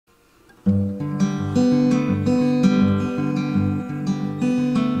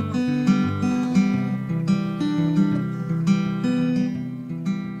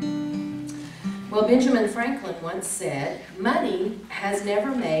Benjamin Franklin once said, "Money has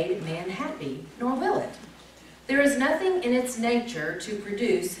never made man happy, nor will it. There is nothing in its nature to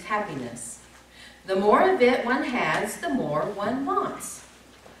produce happiness. The more of it one has, the more one wants."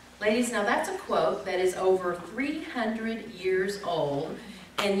 Ladies, now that's a quote that is over 300 years old,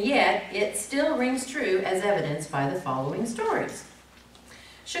 and yet it still rings true as evidenced by the following stories.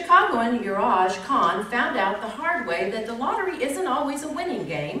 Chicagoan Uraj Khan found out the hard way that the lottery isn't always a winning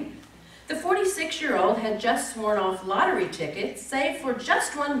game. The 46-year-old had just sworn off lottery tickets, saved for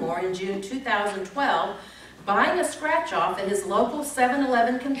just one more in June 2012, buying a scratch-off at his local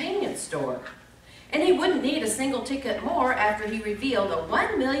 7-Eleven convenience store. And he wouldn't need a single ticket more after he revealed a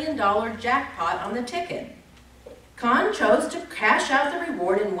 $1 million jackpot on the ticket. Khan chose to cash out the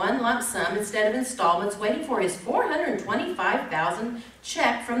reward in one lump sum instead of installments, waiting for his $425,000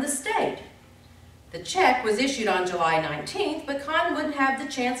 check from the state. The check was issued on July 19th, but Khan wouldn't have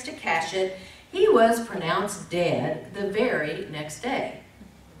the chance to cash it. He was pronounced dead the very next day.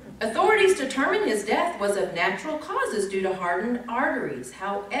 Authorities determined his death was of natural causes due to hardened arteries.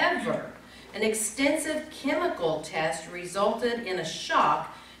 However, an extensive chemical test resulted in a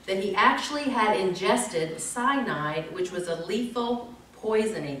shock that he actually had ingested cyanide, which was a lethal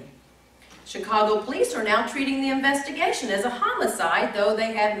poisoning. Chicago police are now treating the investigation as a homicide, though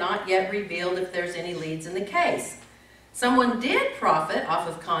they have not yet revealed if there's any leads in the case. Someone did profit off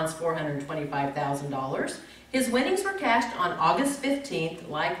of Khan's $425,000. His winnings were cashed on August 15th,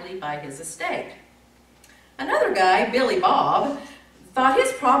 likely by his estate. Another guy, Billy Bob, thought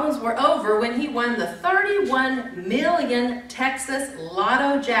his problems were over when he won the $31 million Texas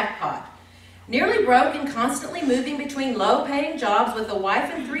Lotto jackpot. Nearly broke and constantly moving between low-paying jobs with a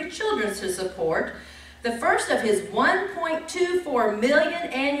wife and 3 children to support, the first of his $1.24 million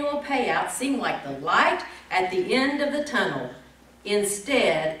annual payout seemed like the light at the end of the tunnel.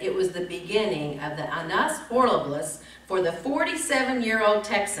 Instead, it was the beginning of the annus horribilis for the 47-year-old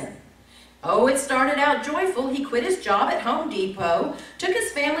Texan. Oh, it started out joyful. He quit his job at Home Depot, took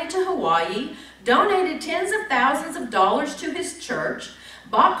his family to Hawaii, donated tens of thousands of dollars to his church,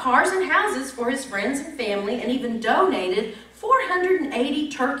 bought cars and houses for his friends and family, and even donated 480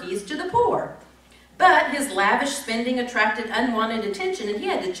 turkeys to the poor. But his lavish spending attracted unwanted attention, and he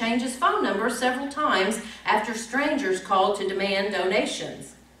had to change his phone number several times after strangers called to demand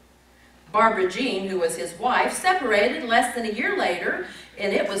donations. Barbara Jean, who was his wife, separated less than a year later,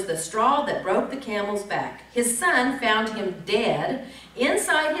 and it was the straw that broke the camel's back. His son found him dead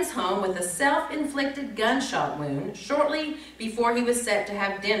inside his home with a self-inflicted gunshot wound shortly before he was set to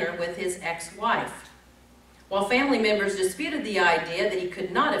have dinner with his ex-wife. While family members disputed the idea that he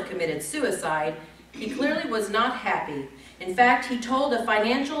could not have committed suicide, he clearly was not happy. In fact, he told a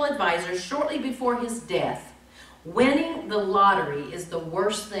financial advisor shortly before his death, "Winning the lottery is the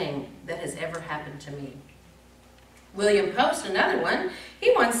worst thing that has ever happened to me." William Post, another one,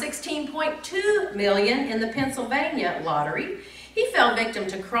 he won $16.2 million in the Pennsylvania lottery. He fell victim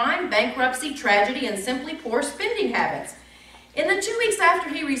to crime, bankruptcy, tragedy, and simply poor spending habits. In the 2 weeks after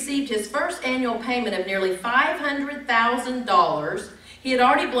he received his first annual payment of nearly $500,000, he had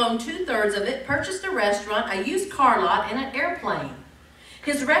already blown 2/3 of it, purchased a restaurant, a used car lot, and an airplane.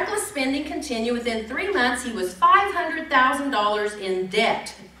 His reckless spending continued. Within 3 months, he was $500,000 in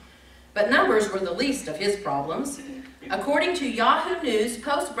debt. But numbers were the least of his problems. According to Yahoo News,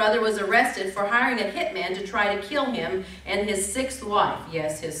 Post's brother was arrested for hiring a hitman to try to kill him and his 6th wife.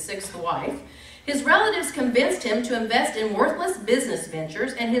 Yes, his 6th wife. His relatives convinced him to invest in worthless business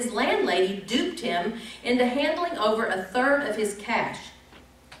ventures, and his landlady duped him into handing over 1/3 of his cash.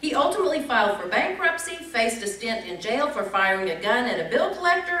 He ultimately filed for bankruptcy, faced a stint in jail for firing a gun at a bill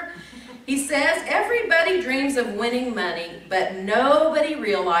collector. He says, "Everybody dreams of winning money, but nobody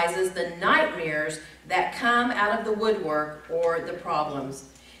realizes the nightmares that come out of the woodwork or the problems."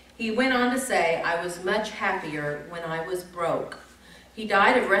 He went on to say, "I was much happier when I was broke." He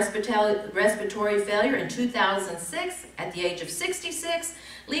died of respiratory failure in 2006 at the age of 66,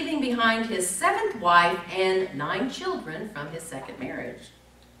 leaving behind his 7th wife and 9 children from his 2nd marriage.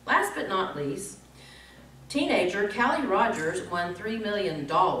 Last but not least, teenager Callie Rogers won $3 million,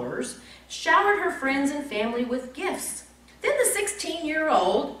 showered her friends and family with gifts. Then the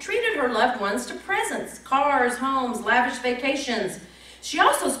 16-year-old treated her loved ones to presents, cars, homes, lavish vacations. She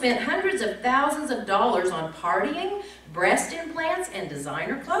also spent hundreds of thousands of dollars on partying, breast implants, and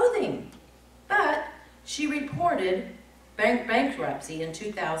designer clothing. But she reported bankruptcy in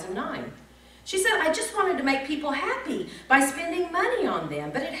 2009. She said, "I just wanted to make people happy by spending money on them,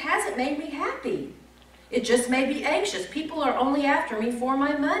 but it hasn't made me happy. It just made me anxious. People are only after me for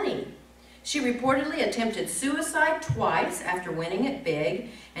my money." She reportedly attempted suicide twice after winning it big,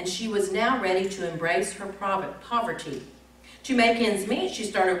 and she was now ready to embrace her poverty. To make ends meet, she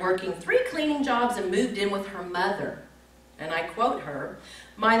started working 3 cleaning jobs and moved in with her mother. And I quote her,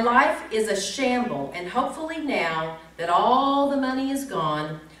 "My life is a shamble, and hopefully now that all the money is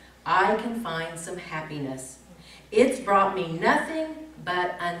gone, I can find some happiness. It's brought me nothing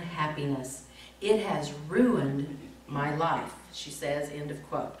but unhappiness. It has ruined my life," she says, end of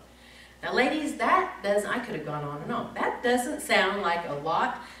quote. Now ladies, I could have gone on and on. That doesn't sound like a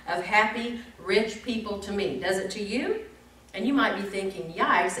lot of happy, rich people to me. Does it to you? And you might be thinking,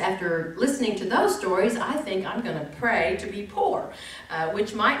 yikes, after listening to those stories, I think I'm going to pray to be poor,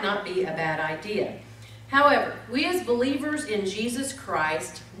 which might not be a bad idea. However, we as believers in Jesus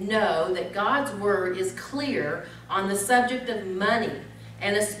Christ know that God's Word is clear on the subject of money,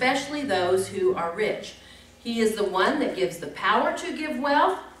 and especially those who are rich. He is the one that gives the power to give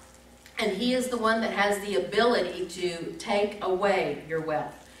wealth, and He is the one that has the ability to take away your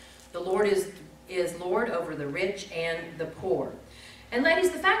wealth. The Lord is Lord over the rich and the poor. And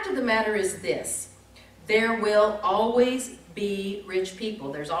ladies, the fact of the matter is this: there will always be rich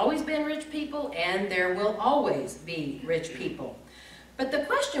people. There's always been rich people, and there will always be rich people. But the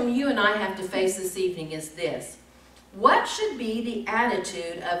question you and I have to face this evening is this: what should be the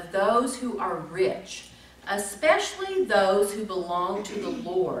attitude of those who are rich, especially those who belong to the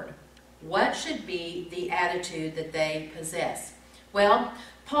Lord? What should be the attitude that they possess? Well,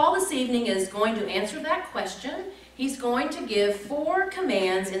 Paul this evening is going to answer that question. He's going to give 4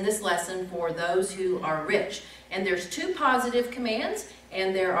 commands in this lesson for those who are rich. And there's 2 positive commands,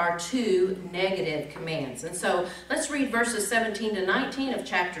 and there are 2 negative commands. And so let's read verses 17 to 19 of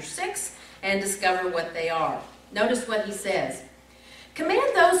chapter 6 and discover what they are. Notice what he says.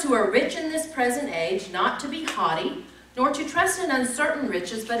 "Command those who are rich in this present age not to be haughty, nor to trust in uncertain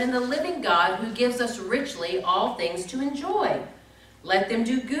riches, but in the living God who gives us richly all things to enjoy. Let them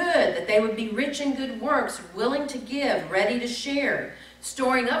do good, that they would be rich in good works, willing to give, ready to share,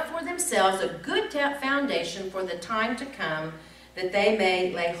 storing up for themselves a good foundation for the time to come, that they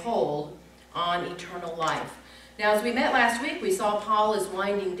may lay hold on eternal life." Now, as we met last week, we saw Paul is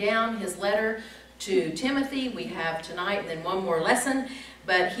winding down his letter to Timothy. We have tonight and then one more lesson,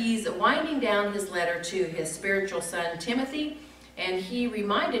 but he's winding down his letter to his spiritual son Timothy, and he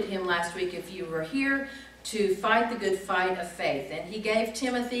reminded him last week, if you were here, to fight the good fight of faith. And he gave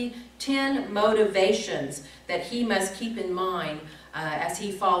Timothy 10 motivations that he must keep in mind as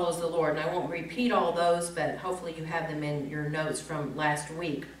he follows the Lord. And I won't repeat all those, but hopefully you have them in your notes from last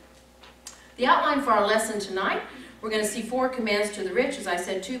week. The outline for our lesson tonight: we're going to see 4 commands to the rich. As I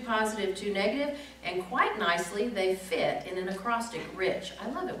said, 2 positive, 2 negative, and quite nicely they fit in an acrostic, rich. I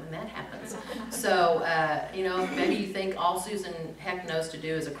love it when that happens. So, you know, maybe you think all Susan Heck knows to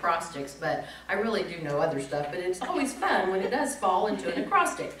do is acrostics, but I really do know other stuff, but it's always fun when it does fall into an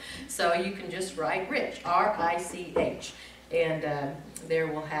acrostic. So you can just write rich, R-I-C-H, and there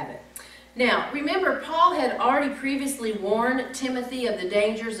we'll have it. Now, remember, Paul had already previously warned Timothy of the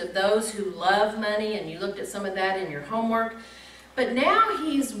dangers of those who love money, and you looked at some of that in your homework. But now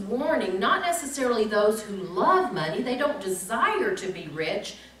he's warning not necessarily those who love money. They don't desire to be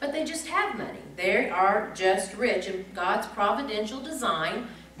rich, but they just have money. They are just rich. In God's providential design,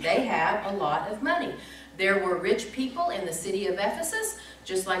 they have a lot of money. There were rich people in the city of Ephesus,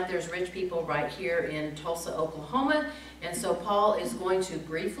 just like there's rich people right here in Tulsa, Oklahoma. And so Paul is going to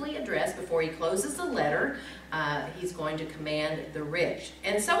briefly address, before he closes the letter, he's going to command the rich.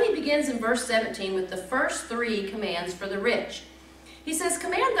 And so he begins in verse 17 with the first 3 commands for the rich. He says,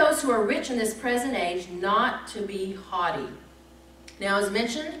 "Command those who are rich in this present age not to be haughty." Now, as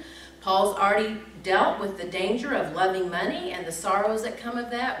mentioned, Paul's already dealt with the danger of loving money and the sorrows that come of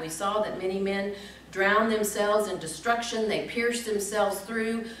that. We saw that many men drown themselves in destruction. They pierce themselves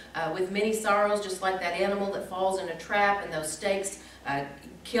through with many sorrows, just like that animal that falls in a trap and those stakes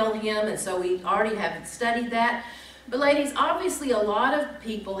kill him. And so we already have studied that. But ladies, obviously a lot of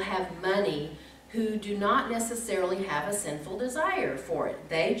people have money who do not necessarily have a sinful desire for it.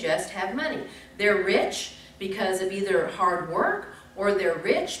 They just have money. They're rich because of either hard work, or they're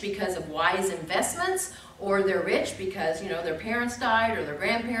rich because of wise investments, or they're rich because, you know, their parents died or their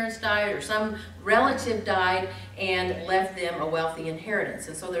grandparents died or some relative died and left them a wealthy inheritance.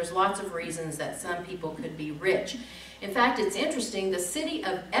 And so there's lots of reasons that some people could be rich. In fact, it's interesting, the city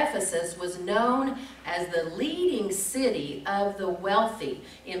of Ephesus was known as the leading city of the wealthy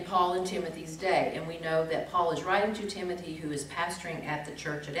in Paul and Timothy's day. And we know that Paul is writing to Timothy, who is pastoring at the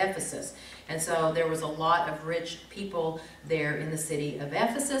church at Ephesus. And so there was a lot of rich people there in the city of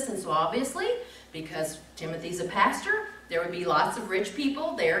Ephesus. And so obviously, because Timothy's a pastor, there would be lots of rich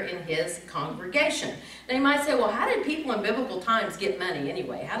people there in his congregation. Now you might say, well, how did people in biblical times get money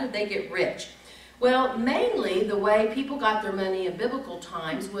anyway? How did they get rich? Well, mainly the way people got their money in biblical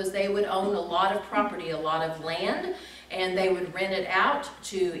times was they would own a lot of property, a lot of land, and they would rent it out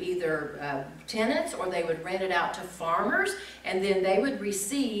to either tenants, or they would rent it out to farmers, and then they would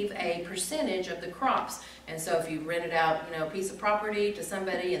receive a percentage of the crops. And so if you rented out, a piece of property to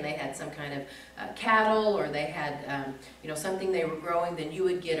somebody and they had some kind of cattle, or they had, something they were growing, then you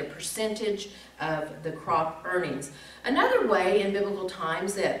would get a percentage of the crop earnings. Another way in biblical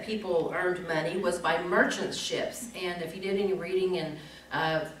times that people earned money was by merchant ships. And if you did any reading in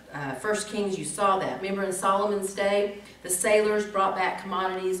 1 Kings, you saw that. Remember in Solomon's day, the sailors brought back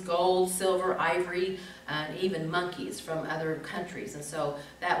commodities, gold, silver, ivory, and even monkeys from other countries. And so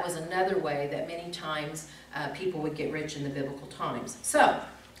that was another way that many times people would get rich in the biblical times. So,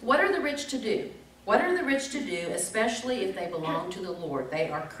 what are the rich to do? What are the rich to do, especially if they belong to the Lord? They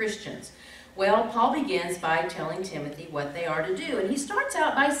are Christians. Well, Paul begins by telling Timothy what they are to do. And he starts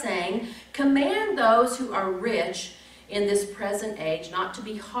out by saying, command those who are rich in this present age not to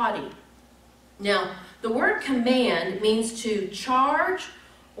be haughty. Now, the word command means to charge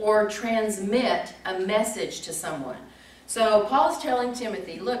or transmit a message to someone. So Paul's telling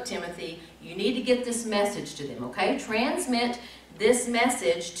Timothy, look, Timothy, you need to get this message to them, okay? Transmit this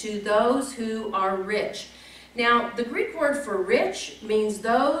message to those who are rich. Now, the Greek word for rich means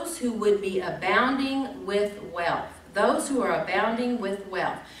those who would be abounding with wealth. Those who are abounding with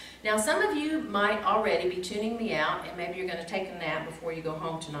wealth. Now, some of you might already be tuning me out, and maybe you're going to take a nap before you go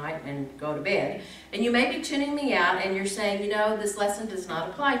home tonight and go to bed. And you may be tuning me out, and you're saying, this lesson does not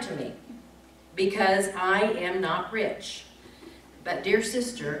apply to me because I am not rich. But, dear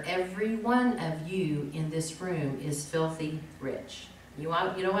sister, every one of you in this room is filthy rich. You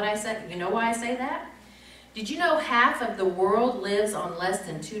know what I said? You know why I say that? Did you know half of the world lives on less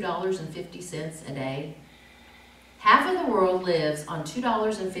than $2.50 a day? Half of the world lives on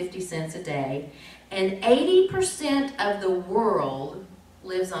 $2.50 a day, and 80% of the world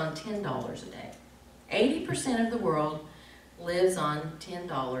lives on $10 a day. 80% of the world lives on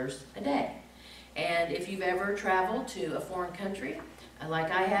 $10 a day. And if you've ever traveled to a foreign country, like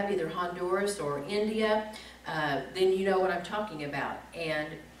I have, either Honduras or India, then you know what I'm talking about. And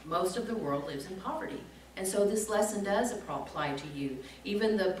most of the world lives in poverty. And so this lesson does apply to you.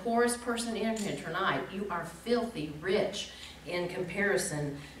 Even the poorest person in here tonight, you are filthy rich in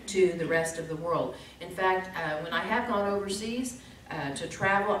comparison to the rest of the world. In fact, when I have gone overseas to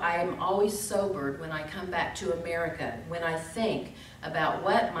travel, I am always sobered when I come back to America, when I think about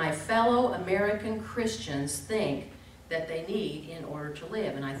what my fellow American Christians think that they need in order to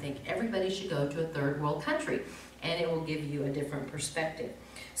live. And I think everybody should go to a third world country, and it will give you a different perspective.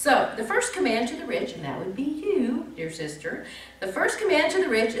 So, the first command to the rich, and that would be you, dear sister, the first command to the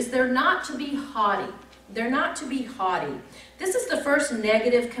rich is they're not to be haughty. They're not to be haughty. This is the first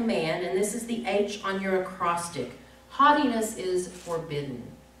negative command, and this is the H on your acrostic. Haughtiness is forbidden.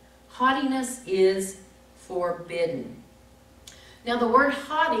 Haughtiness is forbidden. Now, the word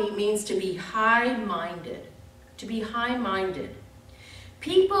haughty means to be high-minded. To be high-minded.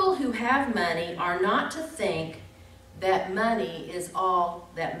 People who have money are not to think that money is all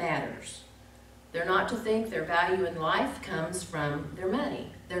that matters. They're not to think their value in life comes from their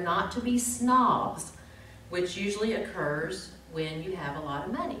money. They're not to be snobs, which usually occurs when you have a lot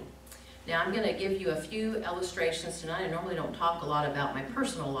of money. Now, I'm going to give you a few illustrations tonight. I normally don't talk a lot about my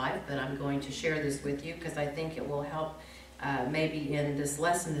personal life, but I'm going to share this with you because I think it will help maybe in this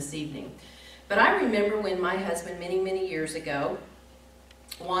lesson this evening. But I remember when my husband, many, many years ago,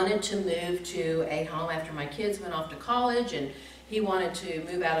 wanted to move to a home after my kids went off to college, and he wanted to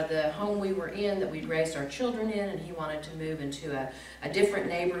move out of the home we were in that we'd raised our children in, and he wanted to move into a different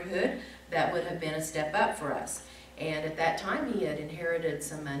neighborhood that would have been a step up for us. And at that time, he had inherited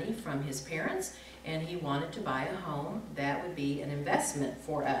some money from his parents, and he wanted to buy a home that would be an investment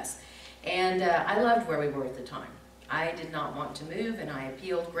for us. And I loved where we were at the time. I did not want to move, and I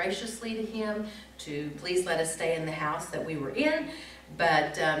appealed graciously to him to please let us stay in the house that we were in.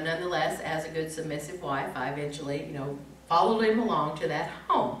 But nonetheless, as a good submissive wife, I eventually, followed him along to that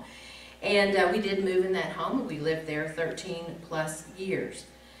home. And we did move in that home, and we lived there 13 plus years.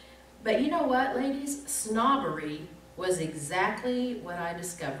 But you know what, ladies? Snobbery was exactly what I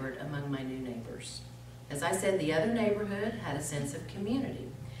discovered among my new neighbors. As I said, the other neighborhood had a sense of community.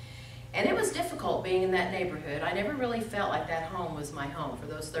 And it was difficult being in that neighborhood. I never really felt like that home was my home for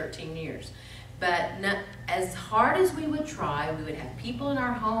those 13 years. But as hard as we would try, we would have people in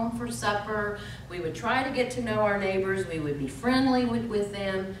our home for supper. We would try to get to know our neighbors. We would be friendly with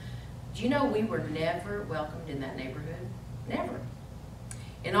them. Do you know we were never welcomed in that neighborhood? Never.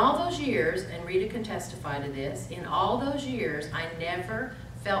 In all those years, and Rita can testify to this, in all those years, I never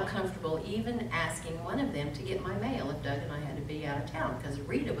felt comfortable even asking one of them to get my mail if Doug and I had to be out of town, because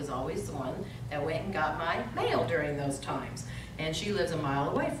Rita was always the one that went and got my mail during those times. And she lives a mile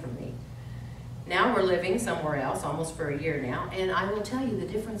away from me. Now we're living somewhere else, almost for a year now, and I will tell you the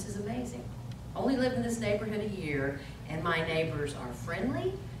difference is amazing. Only lived in this neighborhood a year, and my neighbors are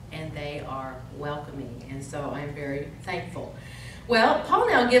friendly and they are welcoming, and so I'm very thankful. Well, Paul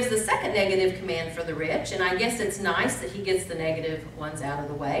now gives the second negative command for the rich, and I guess it's nice that he gets the negative ones out of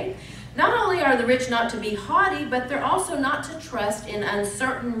the way. Not only are the rich not to be haughty, but they're also not to trust in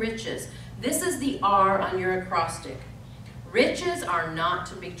uncertain riches. This is the R on your acrostic. Riches are not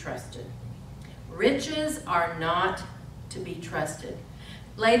to be trusted. Riches are not to be trusted.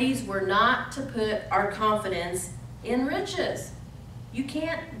 Ladies, we're not to put our confidence in riches. You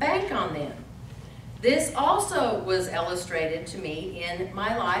can't bank on them. This also was illustrated to me in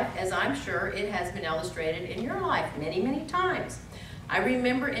my life, as I'm sure it has been illustrated in your life many, many times. I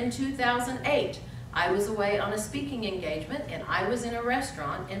remember in 2008, I was away on a speaking engagement, and I was in a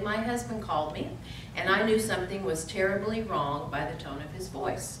restaurant, and my husband called me, and I knew something was terribly wrong by the tone of his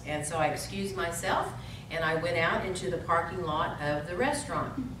voice. And so I excused myself, and I went out into the parking lot of the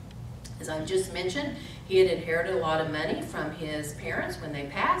restaurant. As I just mentioned, he had inherited a lot of money from his parents when they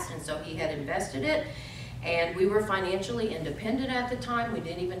passed, and so he had invested it. And we were financially independent at the time. We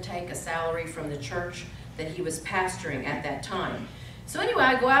didn't even take a salary from the church that he was pastoring at that time. So anyway,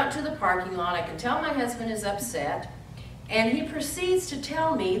 I go out to the parking lot. I can tell my husband is upset, and he proceeds to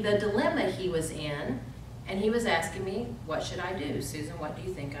tell me the dilemma he was in, and he was asking me, what should I do? Susan, what do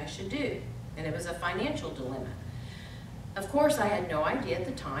you think I should do? And it was a financial dilemma. Of course, I had no idea at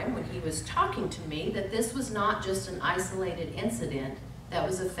the time when he was talking to me that this was not just an isolated incident that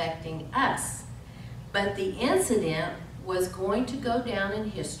was affecting us, but the incident was going to go down in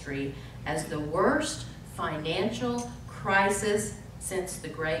history as the worst financial crisis since the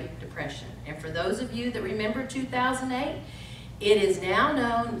Great Depression. And for those of you that remember 2008, it is now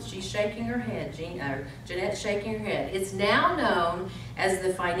known, she's shaking her head, Jeanette's shaking her head, it's now known as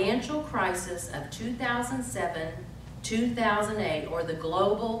the financial crisis of 2007-2008, or the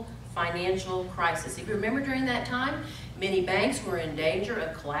global financial crisis. If you remember during that time, many banks were in danger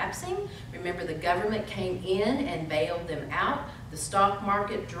of collapsing. Remember, the government came in and bailed them out. The stock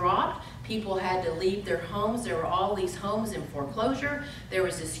market dropped. People had to leave their homes. There were all these homes in foreclosure. There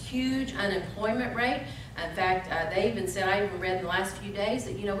was this huge unemployment rate. In fact, they even said, I even read in the last few days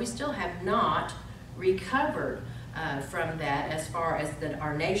that, we still have not recovered from that as far as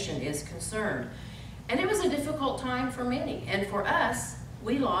our nation is concerned. And it was a difficult time for many. And for us,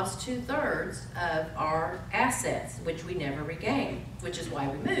 we lost 2/3 of our assets, which we never regained, which is why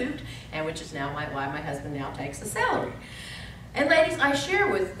we moved, and which is now why my husband now takes a salary. And ladies, I share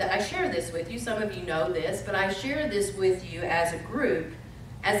this with you. Some of you know this, but I share this with you as a group,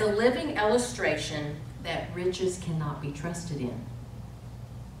 as a living illustration that riches cannot be trusted in.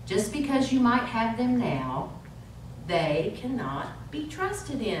 Just because you might have them now, they cannot be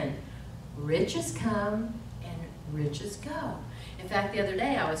trusted in. Riches come and riches go. In fact, the other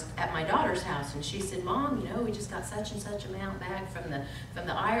day I was at my daughter's house, and she said, Mom, we just got such and such amount back from the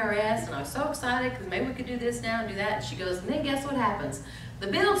IRS, and I was so excited because maybe we could do this now and do that. And she goes, and then guess what happens? The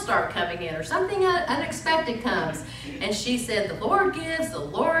bills start coming in, or something unexpected comes. And she said, the Lord gives, the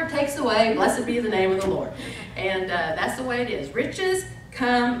Lord takes away, blessed be the name of the Lord. And that's the way it is. Riches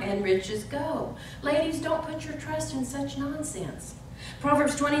come and riches go. Ladies, don't put your trust in such nonsense.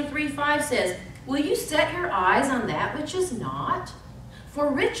 Proverbs 23:5 says, will you set your eyes on that which is not? For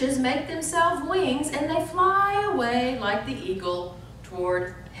riches make themselves wings, and they fly away like the eagle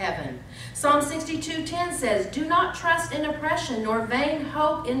toward heaven. Psalm 62:10 says, do not trust in oppression, nor vain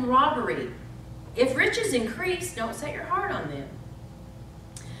hope in robbery. If riches increase, don't set your heart on them.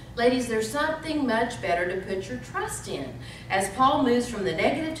 Ladies, there's something much better to put your trust in, as Paul moves from the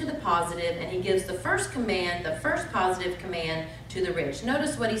negative to the positive, and he gives the first positive command to the rich.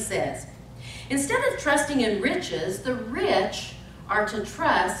 Notice what he says. Instead of trusting in riches, the rich are to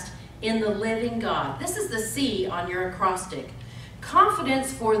trust in the living God. This is the C on your acrostic.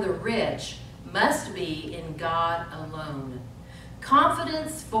 Confidence for the rich must be in God alone.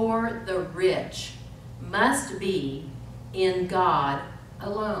 Confidence for the rich must be in God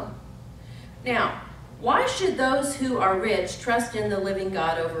alone. Now, Why should those who are rich trust in the living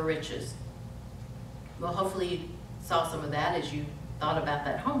God over riches? Well, hopefully you saw some of that as you thought about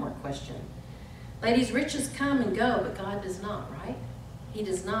that homework question. Ladies, riches come and go, but God does not, right? He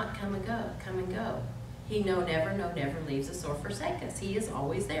does not come and go. He never leaves us or forsake us. He is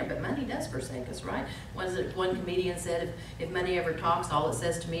always there, but money does forsake us, right? One comedian said, if money ever talks, all it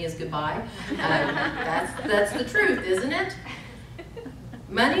says to me is goodbye. That's the truth, isn't it?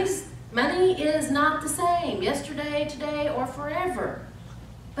 Money is not the same yesterday, today, or forever.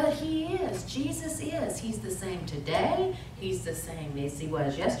 But he is. Jesus is. He's the same today. He's the same as he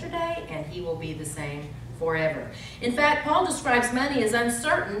was yesterday, and he will be the same forever. In fact, Paul describes money as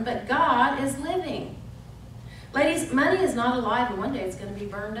uncertain, but God is living. Ladies, money is not alive, and one day it's going to be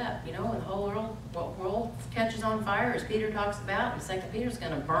burned up. You know, when the whole world catches on fire, as Peter talks about, and 2 Peter's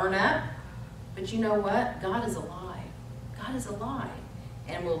going to burn up. But you know what? God is alive. God is alive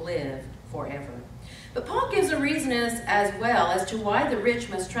and will live forever. But Paul gives a reason as well as to why the rich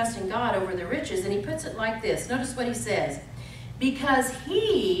must trust in God over the riches, and he puts it like this. Notice what he says. Because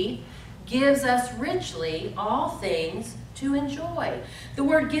he gives us richly all things to enjoy. The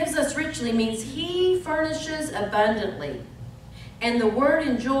word gives us richly means he furnishes abundantly. And the word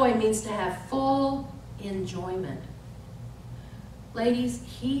enjoy means to have full enjoyment. Ladies,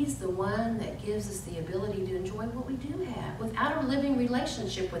 he's the one that gives us the ability to enjoy what we do have. Without a living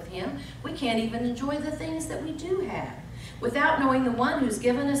relationship with him, we can't even enjoy the things that we do have. Without knowing the one who's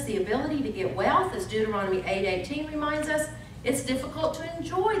given us the ability to get wealth, as Deuteronomy 8:18 reminds us, it's difficult to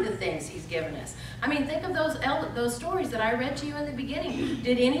enjoy the things he's given us. I mean, think of those stories that I read to you in the beginning.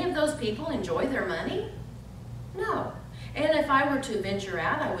 Did any of those people enjoy their money? No. And if I were to venture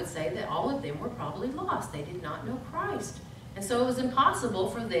out, I would say that all of them were probably lost. They did not know Christ. And so it was impossible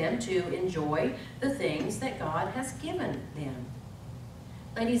for them to enjoy the things that God has given them.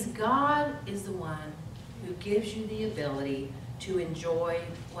 Ladies, God is the one who gives you the ability to enjoy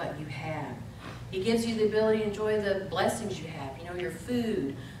what you have. He gives you the ability to enjoy the blessings you have. You know, your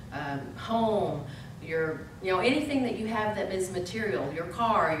food, home, anything that you have that is material, your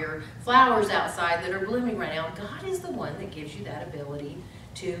car, your flowers outside that are blooming right now. God is the one that gives you that ability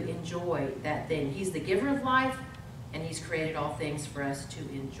to enjoy that thing. He's the giver of life, and he's created all things for us to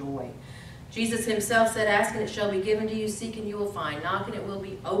enjoy. Jesus himself said, ask and it shall be given to you, seek and you will find, knock and it will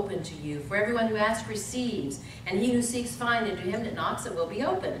be open to you. For everyone who asks receives, and he who seeks finds, and to him that knocks it will be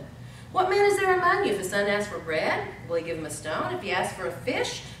open. What man is there among you? If a son asks for bread, will he give him a stone? If he asks for a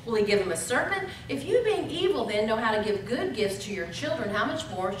fish, will he give him a serpent? If you being evil then know how to give good gifts to your children, how much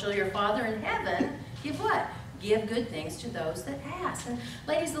more shall your Father in heaven give what? Give good things to those that ask. And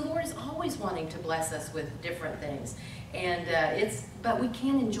ladies, the Lord is always wanting to bless us with different things. And but we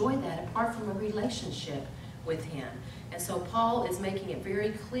can't enjoy that apart from a relationship with him. And so Paul is making it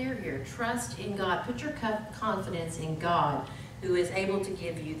very clear here. Trust in God. Put your confidence in God, who is able to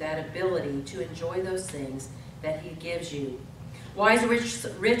give you that ability to enjoy those things that he gives you. Wise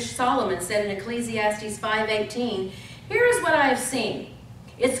rich Solomon said in Ecclesiastes 5:18, here is what I have seen.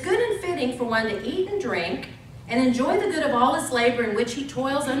 It's good and fitting for one to eat and drink and enjoy the good of all his labor in which he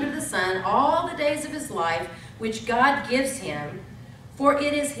toils under the sun all the days of his life, which God gives him, for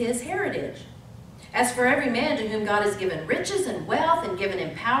it is his heritage. As for every man to whom God has given riches and wealth and given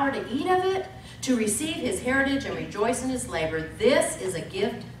him power to eat of it, to receive his heritage and rejoice in his labor, this is a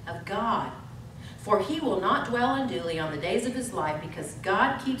gift of God. For he will not dwell unduly on the days of his life, because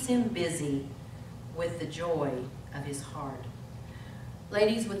God keeps him busy with the joy of his heart.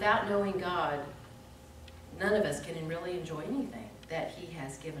 Ladies, without knowing God, none of us can really enjoy anything that he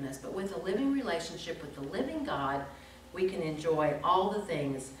has given us. But with a living relationship with the living God, we can enjoy all the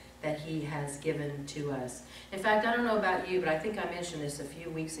things that he has given to us. In fact, I don't know about you, but I think I mentioned this a few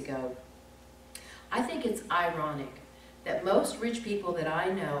weeks ago. I think it's ironic that most rich people that I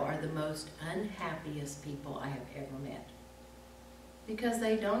know are the most unhappiest people I have ever met, because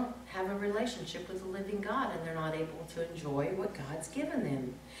they don't have a relationship with the living God and they're not able to enjoy what God's given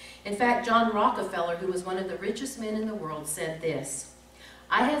them. In fact, John Rockefeller, who was one of the richest men in the world, said this,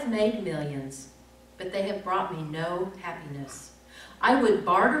 I have made millions, but they have brought me no happiness. I would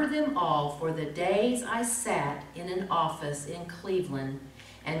barter them all for the days I sat in an office in Cleveland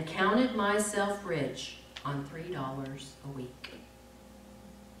and counted myself rich on $3 a week.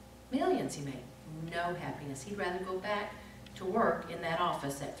 Millions he made, no happiness. He'd rather go back to work in that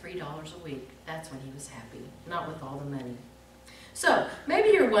office at $3 a week. That's when he was happy, not with all the money. So, maybe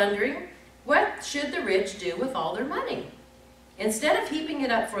you're wondering, what should the rich do with all their money? Instead of heaping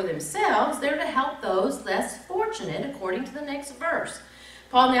it up for themselves, they're to help those less fortunate, according to the next verse.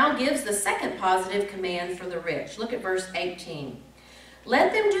 Paul now gives the second positive command for the rich. Look at verse 18.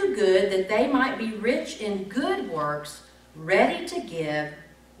 Let them do good, that they might be rich in good works, ready to give,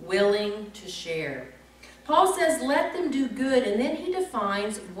 willing to share. Paul says, let them do good, and then he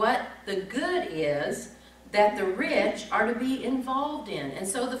defines what the good is that the rich are to be involved in. And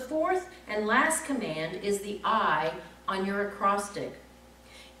so the fourth and last command is the I on your acrostic.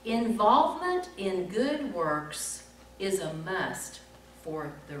 Involvement in good works is a must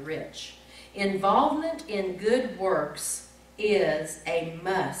for the rich. Involvement in good works is a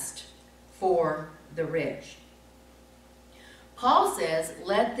must for the rich. Paul says,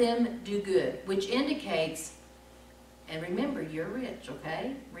 let them do good, which indicates, and remember, you're rich,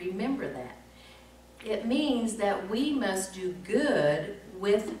 okay? Remember that. It means that we must do good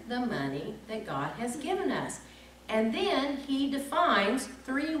with the money that God has given us. And then he defines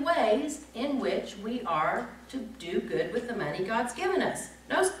 3 ways in which we are to do good with the money God's given us.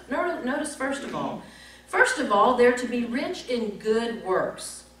 Notice first of all, they're to be rich in good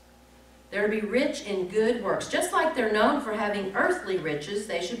works. They're to be rich in good works. Just like they're known for having earthly riches,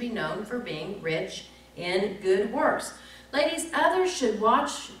 they should be known for being rich in good works. Ladies, others should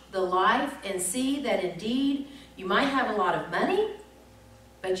watch the life and see that indeed you might have a lot of money,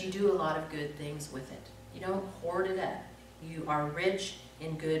 but you do a lot of good things with it. You don't hoard it up. You are rich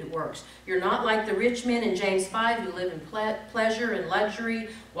in good works. You're not like the rich men in James 5 who live in pleasure and luxury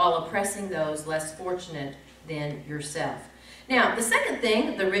while oppressing those less fortunate than yourself. Now, the second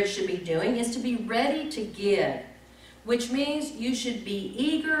thing the rich should be doing is to be ready to give, which means you should be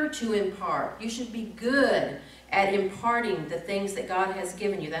eager to impart. You should be good at imparting the things that God has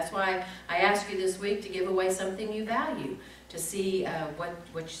given you. That's why I asked you this week to give away something you value, to see what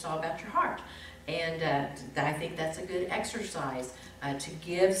you saw about your heart. And I think that's a good exercise, to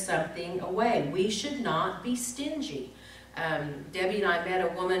give something away. We should not be stingy. Debbie and I met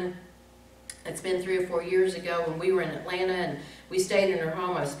a woman, it's been 3 or 4 years ago, when we were in Atlanta, and we stayed in her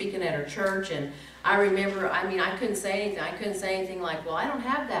home. I was speaking at her church, and I remember, I couldn't say anything. I couldn't say anything like, well, I don't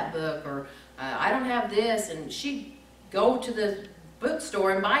have that book, or I don't have this. And she'd go to the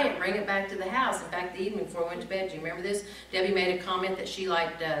bookstore and buy it and bring it back to the house. In fact, the evening before we went to bed, do you remember this? Debbie made a comment that she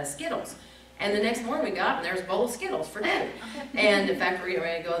liked Skittles. And the next morning we got up and there was a bowl of Skittles for Debbie. And in fact, we're getting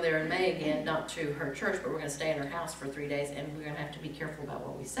ready to go there in May again, not to her church, but we're going to stay in her house for 3 days, and we're going to have to be careful about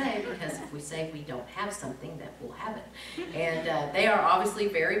what we say, because if we say we don't have something, that we'll have it. And they are obviously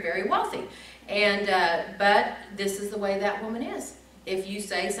very, very wealthy. And but this is the way that woman is. If you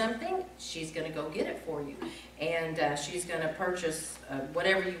say something, she's going to go get it for you. And she's going to purchase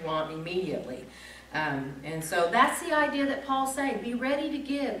whatever you want immediately. And so that's the idea that Paul's saying. Be ready to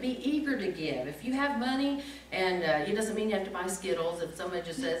give. Be eager to give. If you have money, and it doesn't mean you have to buy Skittles if someone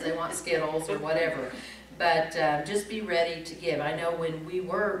just says they want Skittles or whatever. But just be ready to give. I know when we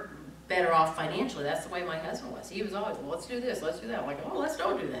were better off financially, that's the way my husband was. He was always, well, let's do this, let's do that. I'm like, oh, let's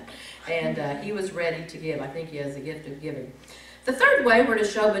don't do that. And he was ready to give. I think he has a gift of giving. The third way we're to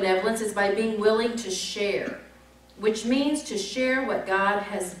show benevolence is by being willing to share, which means to share what God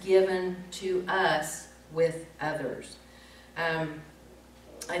has given to us with others.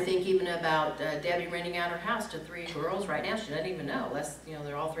 I think even about Debbie renting out her house to 3 girls right now. She doesn't even know.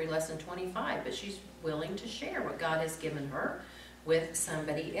 They're all 3 less than 25, but she's willing to share what God has given her with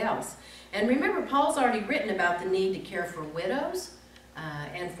somebody else. And remember, Paul's already written about the need to care for widows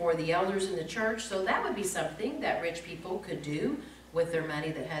and for the elders in the church, so that would be something that rich people could do with their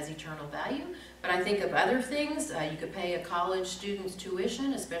money that has eternal value. But I think of other things. You could pay a college student's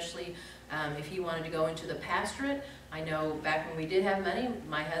tuition, especially if he wanted to go into the pastorate. I know back when we did have money,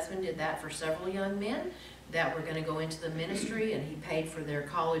 my husband did that for several young men that were going to go into the ministry, and he paid for their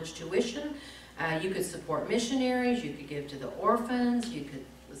college tuition. You could support missionaries, you could give to the orphans, you could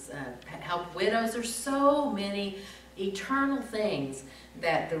help widows. There's so many eternal things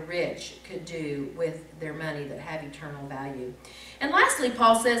that the rich could do with their money that have eternal value. And lastly,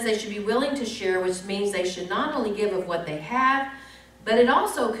 Paul says they should be willing to share, which means they should not only give of what they have, but it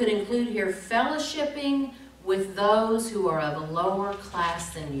also could include here fellowshipping with those who are of a lower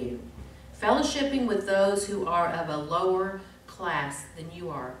class than you. Fellowshipping with those who are of a lower class than you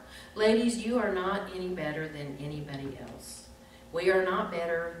are. Ladies, you are not any better than anybody else. We are not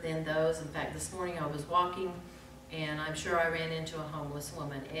better than those. In fact, this morning I was walking, and I'm sure I ran into a homeless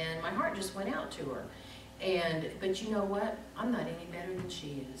woman, and my heart just went out to her. But you know what? I'm not any better than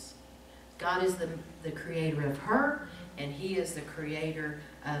she is. God is the creator of her, and he is the creator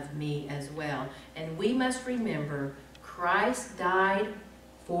of me as well. And we must remember Christ died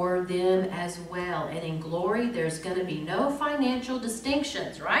for them as well. And in glory, there's going to be no financial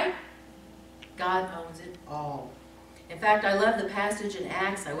distinctions, right? God owns it all. In fact, I love the passage in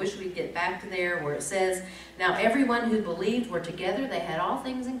Acts. I wish we'd get back to there where it says, "Now everyone who believed were together. They had all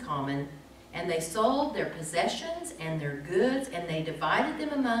things in common. And they sold their possessions and their goods, and they divided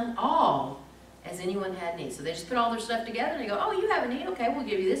them among all as anyone had need." So they just put all their stuff together and they go, "Oh, you have a need? Okay, we'll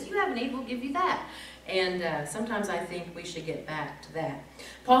give you this. You have a need? We'll give you that." And sometimes I think we should get back to that.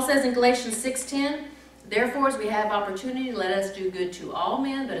 Paul says in Galatians 6:10, "Therefore, as we have opportunity, let us do good to all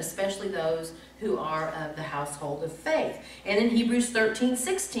men, but especially those who are of the household of faith." And in Hebrews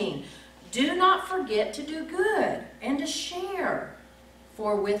 13:16, "Do not forget to do good and to share,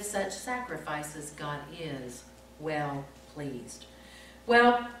 for with such sacrifices God is well pleased."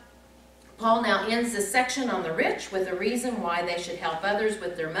 Well, Paul now ends this section on the rich with a reason why they should help others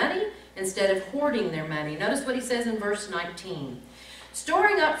with their money instead of hoarding their money. Notice what he says in verse 19.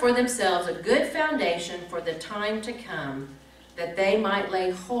 "Storing up for themselves a good foundation for the time to come, that they might lay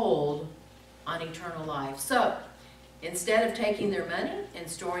hold on eternal life." So, instead of taking their money and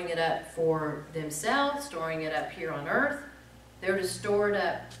storing it up for themselves, storing it up here on earth, they're to store it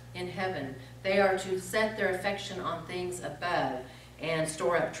up in heaven. They are to set their affection on things above and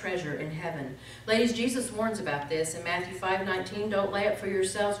store up treasure in heaven. Ladies, Jesus warns about this in Matthew 5:19. "Don't lay up for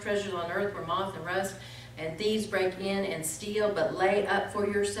yourselves treasures on earth where moth and rust and thieves break in and steal, but lay up for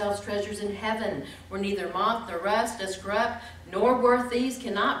yourselves treasures in heaven, where neither moth nor rust does corrupt, nor where thieves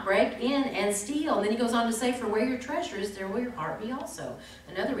cannot break in and steal." And then he goes on to say, "For where your treasure is, there will your heart be also."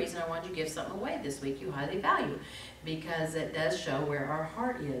 Another reason I wanted you to give something away this week you highly value, because it does show where our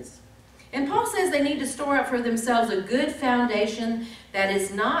heart is. And Paul says they need to store up for themselves a good foundation that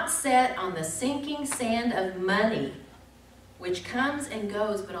is not set on the sinking sand of money, which comes and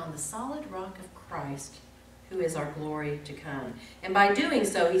goes, but on the solid rock of Christ, who is our glory to come. And by doing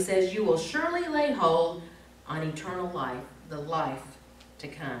so, he says, you will surely lay hold on eternal life, the life to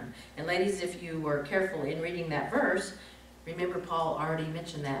come. And ladies, if you were careful in reading that verse, remember Paul already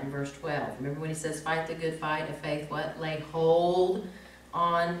mentioned that in verse 12. Remember when he says, "Fight the good fight of faith," what? Lay hold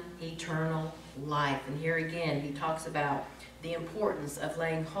on eternal life. And here again, he talks about the importance of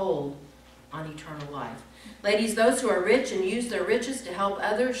laying hold on eternal life. Ladies, those who are rich and use their riches to help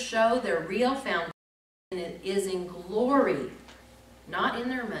others show their real foundation is in glory, not in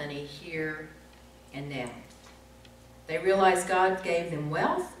their money here and now. They realize God gave them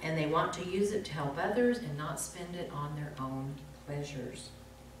wealth, and they want to use it to help others and not spend it on their own pleasures.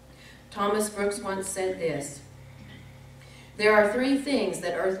 Thomas Brooks once said this: "There are three things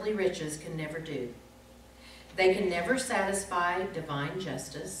that earthly riches can never do. They can never satisfy divine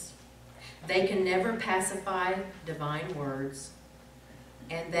justice, they can never pacify divine words,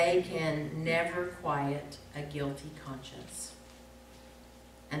 and they can never quiet a guilty conscience.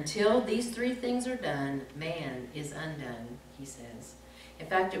 Until these three things are done, man is undone," he says. In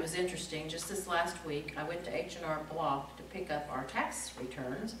fact, it was interesting. Just this last week, I went to H&R Block to pick up our tax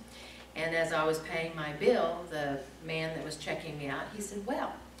returns. And as I was paying my bill, the man that was checking me out, he said,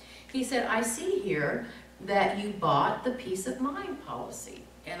 "Well," he said, "I see here that you bought the peace of mind policy."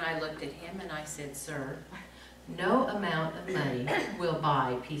 And I looked at him and I said, "Sir, no amount of money will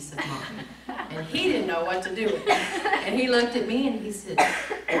buy peace of mind." And he didn't know what to do with it. And he looked at me and he said,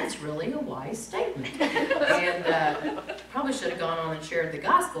 "That's really a wise statement." And probably should have gone on and shared the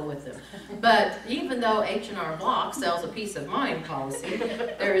gospel with them. But even though H&R Block sells a peace of mind policy,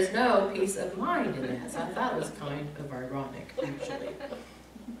 there is no peace of mind in that. So I thought it was kind of ironic, actually.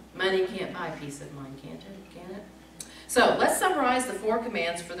 Money can't buy peace of mind, can it? So let's summarize the 4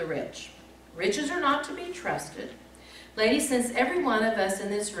 commands for the rich. Riches are not to be trusted. Ladies, since every one of us in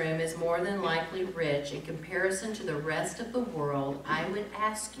this room is more than likely rich in comparison to the rest of the world, I would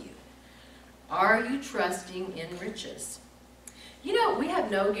ask you, are you trusting in riches? You know, we have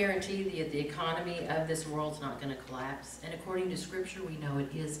no guarantee that the economy of this world's not going to collapse. And according to Scripture, we know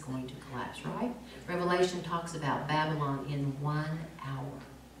it is going to collapse, right? Revelation talks about Babylon in 1 hour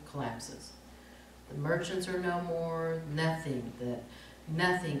collapses. The merchants are no more, nothing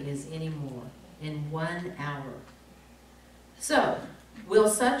is anymore in 1 hour. So, will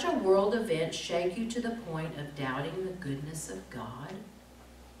such a world event shake you to the point of doubting the goodness of God?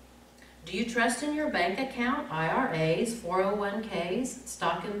 Do you trust in your bank account, IRAs, 401ks,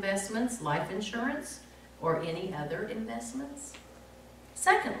 stock investments, life insurance, or any other investments?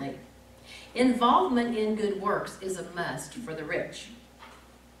 Secondly, involvement in good works is a must for the rich.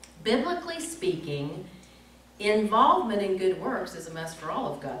 Biblically speaking, involvement in good works is a must for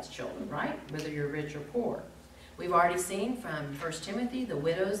all of God's children, right? Whether you're rich or poor. We've already seen from 1 Timothy, the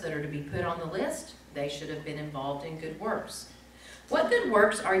widows that are to be put on the list, they should have been involved in good works. What good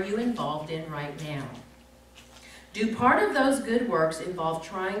works are you involved in right now? Do part of those good works involve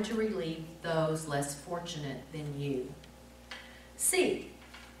trying to relieve those less fortunate than you? C.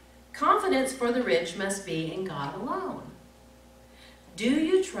 Confidence for the rich must be in God alone. Do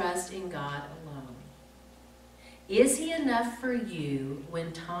you trust in God alone? Is He enough for you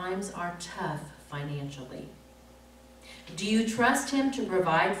when times are tough financially? Do you trust Him to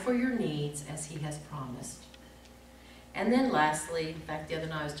provide for your needs as He has promised? And then lastly, in fact, the other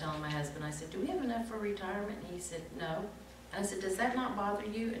night I was telling my husband, I said, do we have enough for retirement? And he said, no. And I said, does that not bother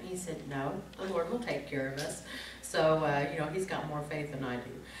you? And he said, no, the Lord will take care of us. So, he's got more faith than I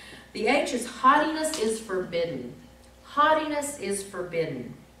do. The H is haughtiness is forbidden. Haughtiness is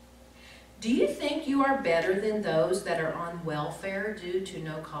forbidden. Do you think you are better than those that are on welfare due to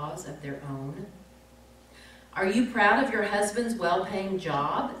no cause of their own? Are you proud of your husband's well-paying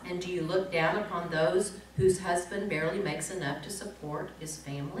job, and do you look down upon those whose husband barely makes enough to support his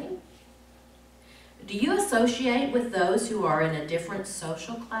family? Do you associate with those who are in a different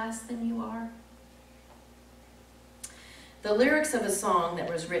social class than you are? The lyrics of a song that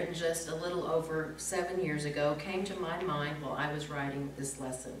was written just a little over 7 years ago came to my mind while I was writing this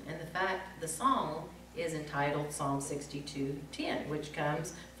lesson. And the song is entitled Psalm 62:10, which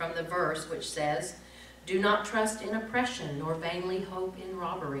comes from the verse which says, do not trust in oppression, nor vainly hope in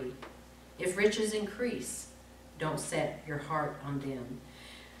robbery. If riches increase, don't set your heart on them.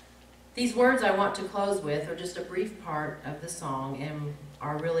 These words I want to close with are just a brief part of the song and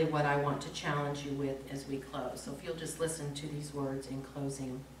are really what I want to challenge you with as we close. So if you'll just listen to these words in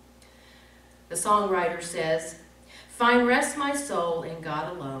closing. The songwriter says, find rest, my soul, in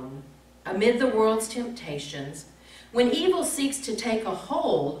God alone, amid the world's temptations. When evil seeks to take a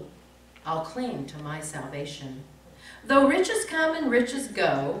hold, I'll cling to my salvation. Though riches come and riches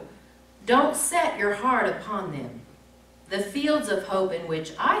go, don't set your heart upon them. The fields of hope in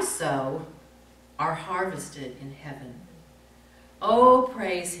which I sow are harvested in heaven. Oh,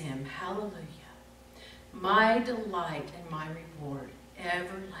 praise Him, hallelujah, my delight and my reward,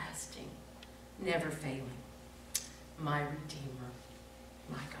 everlasting, never failing, my Redeemer,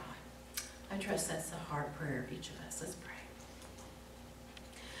 my God. I trust that's the heart prayer of each of us. Let's pray.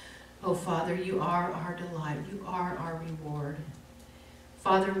 Oh, Father, you are our delight. You are our reward.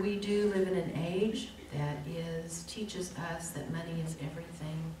 Father, we do live in an age that teaches us that money is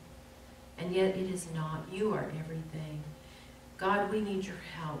everything, and yet it is not. You are everything. God, we need your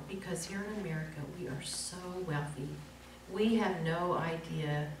help because here in America, we are so wealthy. We have no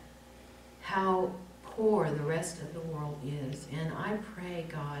idea how poor the rest of the world is. And I pray,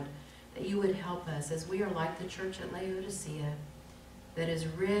 God, that you would help us as we are like the church at Laodicea, that is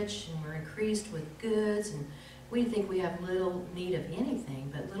rich and we're increased with goods and we think we have little need of anything,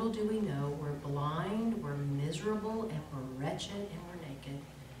 but little do we know we're blind, we're miserable, and we're wretched, and we're naked.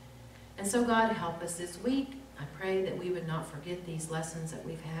 And so God, help us this week. I pray that we would not forget these lessons that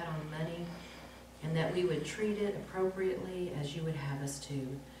we've had on money and that we would treat it appropriately as you would have us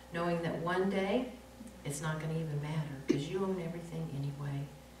to, knowing that one day it's not going to even matter because you own everything anyway.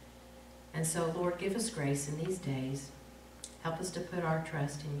 And so, Lord, give us grace in these days. Help us to put our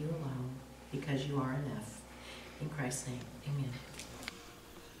trust in you alone because you are enough. In Christ's name, amen.